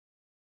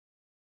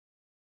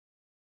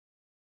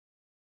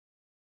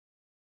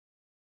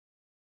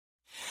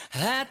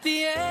At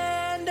the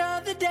end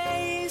of the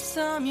day,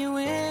 some you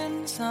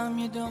win, some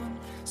you don't.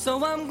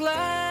 So I'm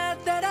glad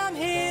that I'm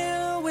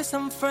here with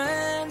some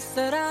friends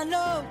that I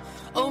know.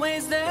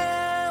 Always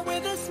there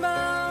with a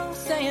smile,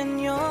 saying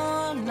you're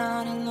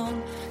not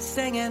alone.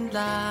 Singing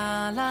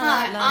la la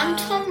Hi, la. I'm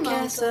Tom que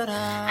Marshall,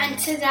 sera. and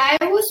today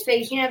we're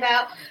speaking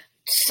about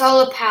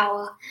solar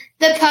power.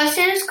 The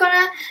person who's going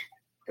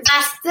to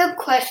ask the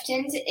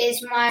questions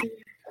is my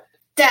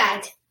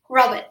dad,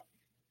 Robert.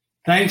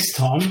 Thanks,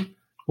 Tom.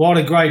 What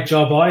a great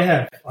job I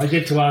have. I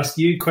get to ask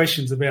you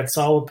questions about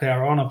solar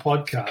power on a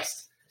podcast.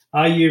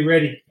 Are you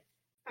ready?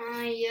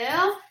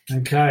 Yeah.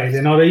 Okay,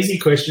 they're not easy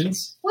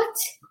questions. What?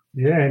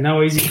 Yeah,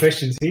 no easy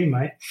questions here,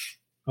 mate.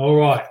 All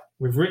right,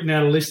 we've written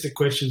out a list of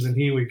questions and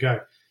here we go.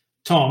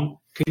 Tom,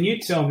 can you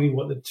tell me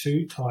what the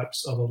two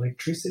types of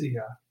electricity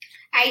are?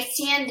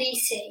 AC and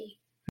DC.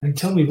 And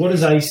tell me, what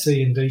does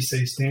AC and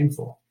DC stand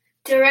for?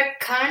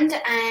 Direct current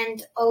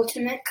and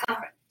alternate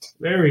current.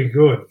 Very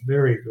good,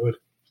 very good.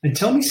 And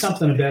tell me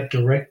something about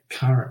direct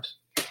current.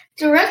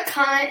 Direct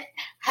current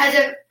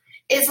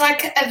is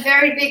like a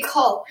very big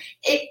hole.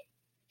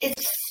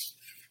 It's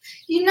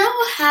you know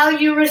how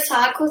you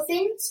recycle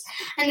things,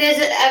 and there's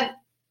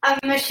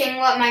a machine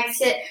what makes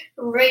it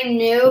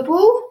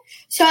renewable.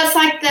 So it's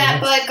like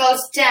that, but it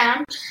goes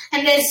down,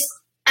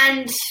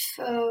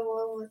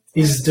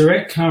 Is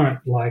direct current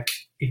like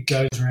it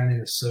goes around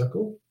in a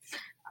circle?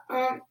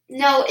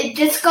 No, it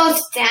just goes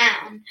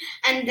down,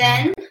 and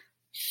then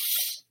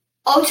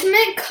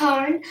alternate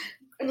current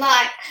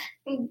like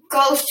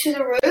goes to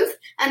the roof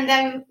and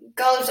then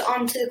goes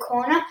onto the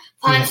corner,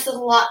 finds the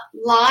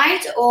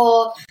light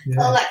or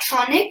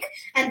electronic,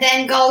 and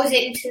then goes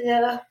into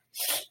the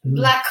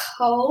black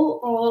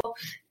hole or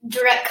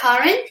direct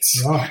current,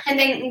 and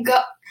then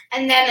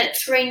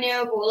it's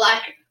renewable,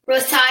 like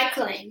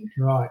recycling.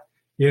 Right.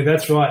 Yeah,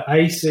 that's right.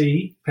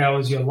 AC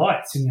powers your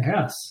lights in your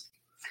house.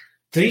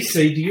 DC,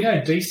 do you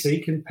know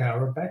DC can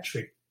power a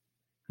battery?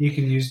 You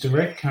can use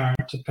direct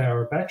current to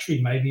power a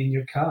battery, maybe in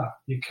your car.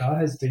 Your car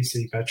has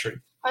DC battery.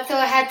 I thought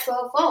I had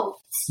 12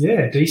 volts.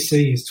 Yeah,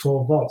 DC is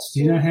 12 volts.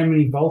 Do you know how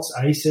many volts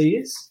AC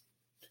is?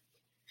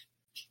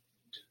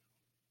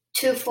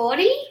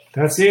 240?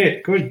 That's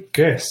it. Good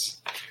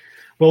guess.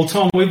 Well,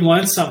 Tom, we've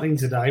learned something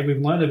today. We've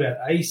learned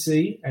about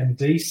AC and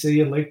DC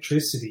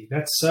electricity.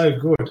 That's so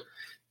good.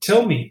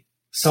 Tell me,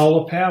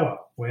 solar power,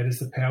 where does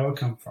the power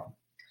come from?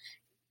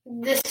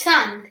 The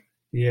sun.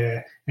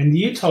 Yeah, and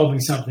you told me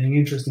something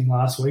interesting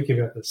last week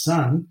about the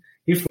sun.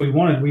 If we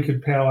wanted, we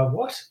could power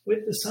what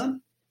with the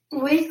sun?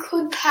 We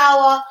could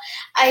power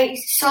a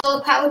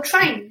solar powered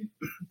train.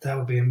 That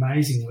would be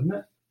amazing, wouldn't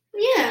it?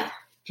 Yeah.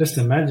 Just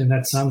imagine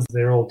that sun's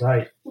there all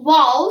day.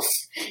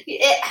 Whilst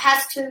it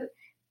has to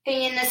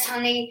be in a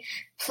sunny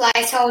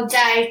place all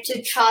day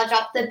to charge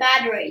up the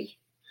battery.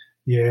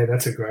 Yeah,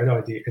 that's a great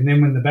idea. And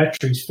then when the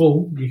battery's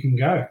full, you can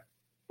go.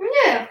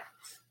 Yeah.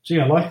 Gee,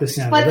 I like the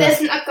sound But of that.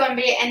 there's not going to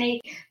be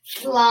any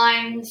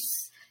flying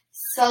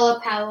solar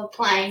power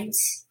planes.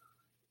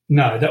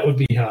 No, that would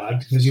be hard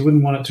because you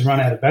wouldn't want it to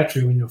run out of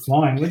battery when you're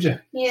flying, would you?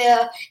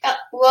 Yeah.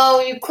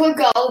 Well, you could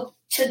go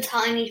to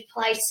tiny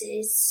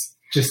places.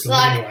 Just a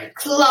like little way.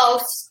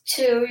 close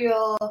to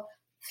your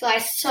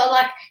place. So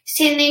like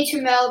Sydney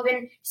to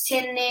Melbourne,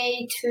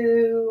 Sydney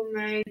to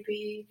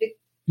maybe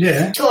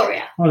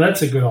Victoria. Oh,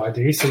 that's a good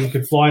idea. So you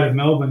could fly to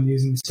Melbourne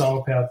using a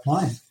solar-powered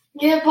plane.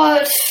 Yeah,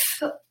 but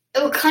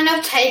it will kind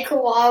of take a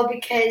while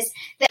because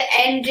the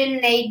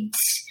engine needs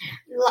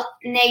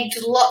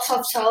lots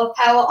of solar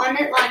power on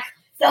it. Like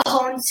the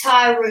whole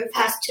entire roof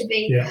has to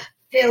be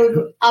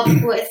filled up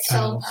with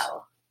solar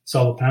power.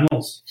 Solar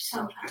panels.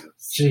 Solar panels.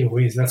 Gee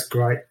whiz, that's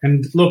great.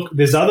 And look,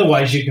 there's other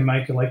ways you can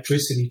make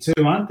electricity too,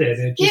 aren't there?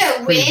 They're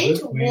just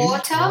wind,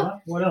 water.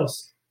 What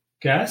else?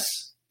 Gas?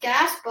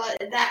 Gas, but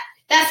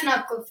that's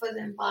not good for the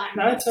environment.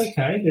 No, it's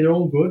okay. They're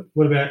all good.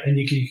 What about, and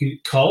you can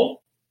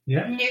coal?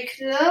 Yeah.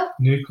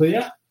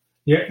 Nuclear.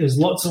 Yeah, there's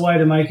lots of ways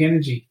to make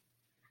energy.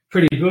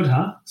 Pretty good,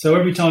 huh? So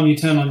every time you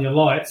turn on your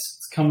lights,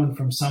 it's coming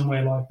from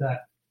somewhere like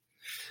that.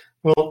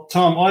 Well,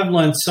 Tom, I've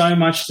learned so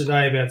much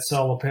today about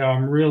solar power.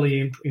 I'm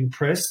really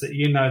impressed that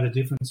you know the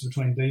difference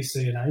between DC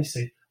and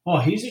AC. Oh,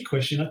 here's a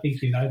question. I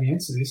think you know the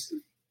answer to this.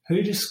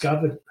 Who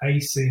discovered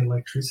AC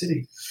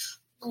electricity?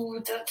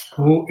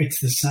 Well, it's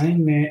the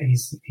same man.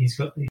 He's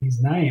got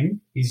his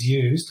name is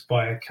used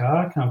by a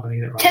car company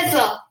that runs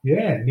Tesla.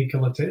 Yeah,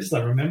 Nikola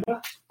Tesla.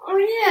 Remember? Oh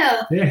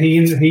yeah. Yeah,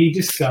 he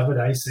discovered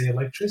AC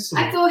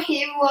electricity. I thought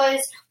he was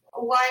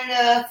one of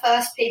the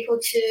first people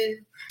to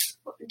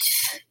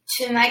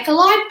make a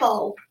light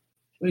bulb.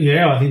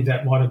 Yeah, I think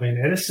that might have been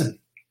Edison.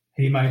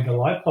 He made the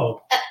light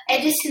bulb.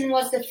 Edison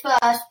was the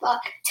first, but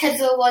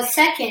Tesla was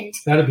second.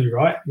 That'd be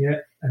right. Yeah,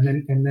 and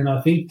then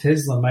I think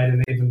Tesla made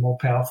an even more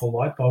powerful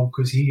light bulb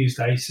because he used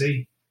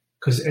AC.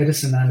 Because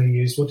Edison only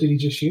used, what did he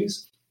just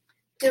use?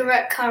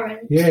 Direct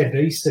current. Yeah,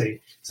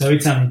 DC. So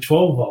it's only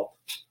 12 volt,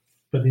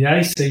 but the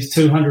AC is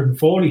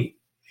 240.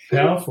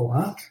 Powerful,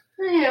 huh?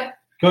 Yeah.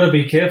 Got to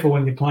be careful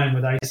when you're playing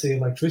with AC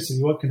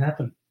electricity. What can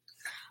happen?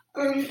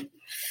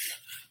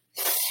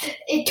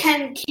 it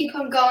can keep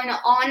on going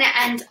on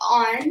and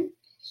on,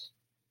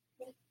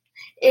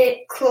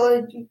 it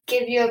could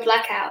give you a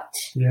blackout.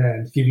 Yeah,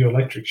 and give you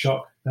electric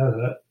shock. That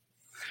hurt.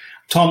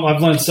 Tom,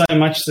 I've learned so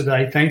much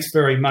today. Thanks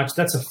very much.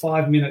 That's a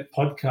 5-minute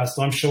podcast.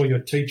 I'm sure your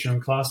teacher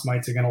and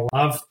classmates are going to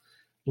love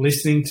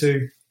listening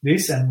to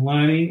this and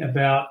learning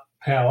about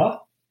power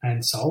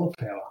and solar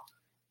power.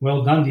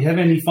 Well done. Do you have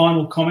any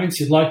final comments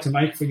you'd like to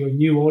make for your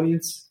new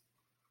audience?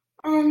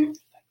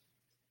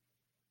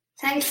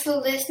 Thanks for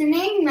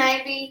listening.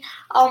 Maybe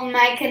I'll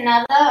make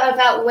another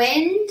about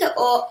wind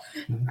or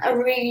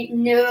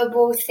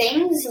renewable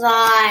things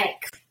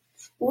like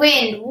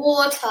wind,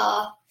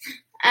 water,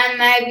 and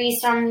maybe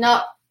some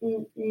not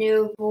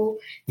renewable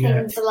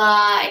things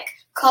like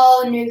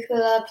coal,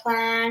 nuclear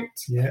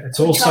plants. Yeah, it's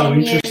also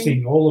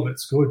interesting. All of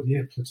it's good.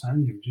 Yeah,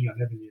 plutonium. Gee, I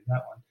never knew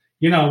that one.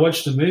 You know, I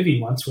watched a movie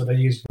once where they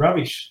used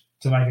rubbish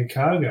to make a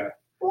car go.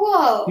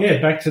 Whoa.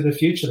 Yeah, Back to the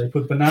Future. They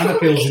put banana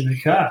peels in the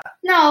car.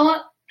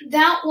 No,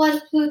 that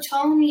was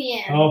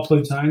plutonium. Oh,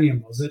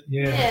 plutonium, was it?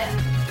 Yeah.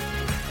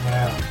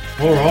 Wow.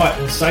 All right.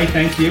 Well, say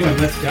thank you and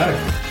let's go.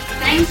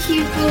 Thank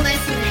you for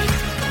listening.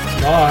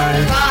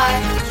 Bye.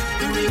 Bye.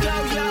 Here we go,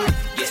 yo.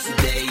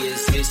 Yesterday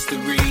is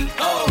history.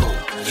 Oh,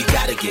 you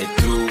gotta get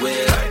through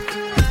it.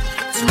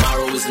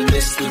 Tomorrow is a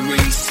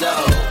mystery, so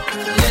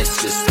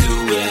let's just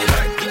do it.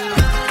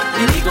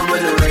 And even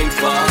when the rain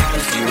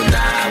falls, you and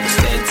I will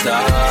stand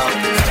tall.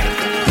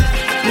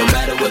 No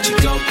matter what you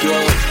go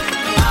through,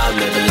 I'll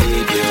never leave.